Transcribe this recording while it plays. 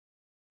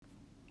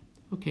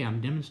Okay,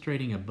 I'm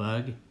demonstrating a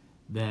bug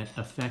that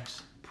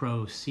affects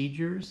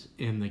procedures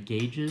in the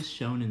gauges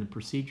shown in the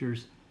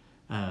procedures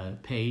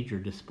page or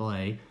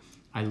display.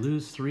 I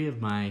lose 3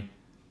 of my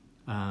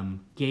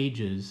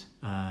gauges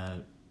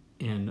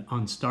and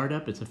on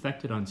startup. It's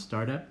affected on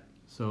startup.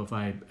 So if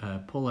I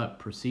pull up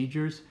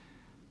procedures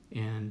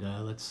and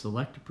let's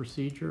select a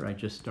procedure. I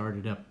just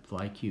started up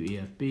FlyQ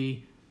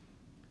EFB,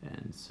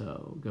 and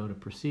so go to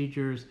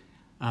procedures.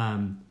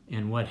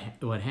 And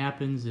what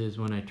happens is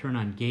when I turn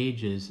on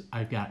gauges,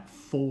 I've got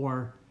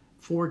four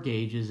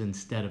gauges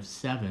instead of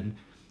 7.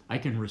 I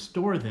can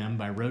restore them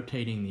by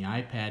rotating the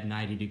iPad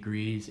 90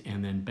 degrees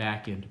and then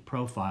back into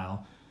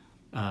profile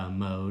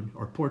mode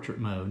or portrait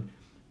mode.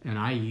 And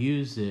I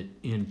use it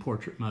in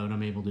portrait mode.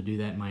 I'm able to do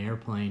that in my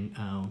airplane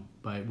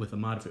with a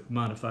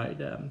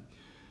modified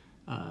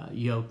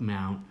yoke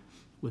mount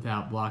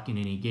without blocking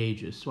any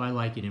gauges. So I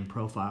like it in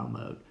profile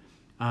mode.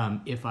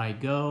 If I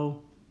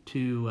go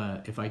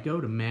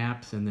to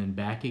maps and then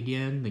back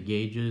again, the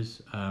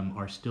gauges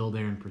are still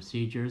there in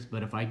procedures.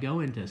 But if I go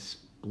into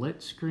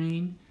split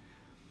screen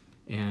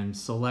and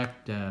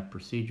select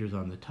procedures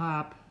on the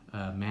top,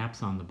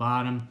 maps on the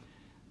bottom,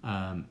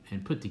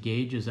 and put the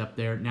gauges up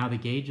there, now the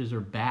gauges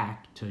are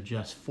back to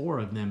just 4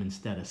 of them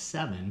instead of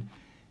 7.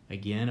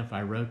 Again, if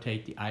I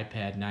rotate the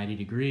iPad 90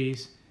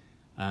 degrees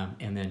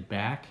and then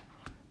back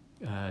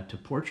to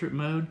portrait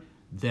mode,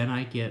 then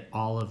I get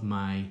all of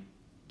my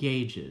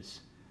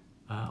gauges.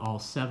 All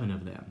 7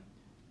 of them.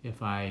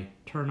 If I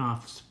turn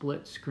off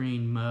split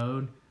screen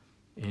mode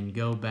and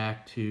go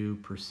back to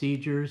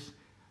procedures,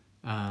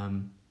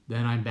 then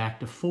I'm back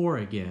to 4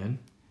 again,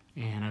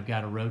 and I've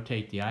got to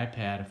rotate the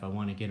iPad if I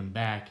want to get them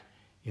back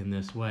in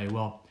this way.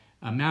 Well,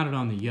 I'm mounted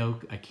on the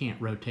yoke. I can't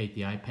rotate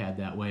the iPad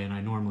that way, and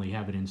I normally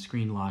have it in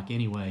screen lock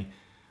anyway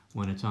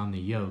when it's on the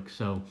yoke.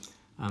 So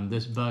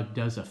this bug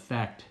does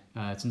affect,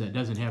 it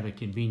doesn't have a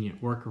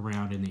convenient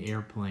workaround in the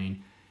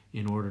airplane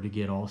in order to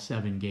get all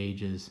 7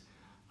 gauges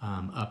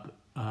up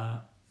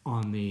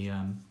on the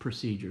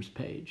procedures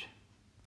page.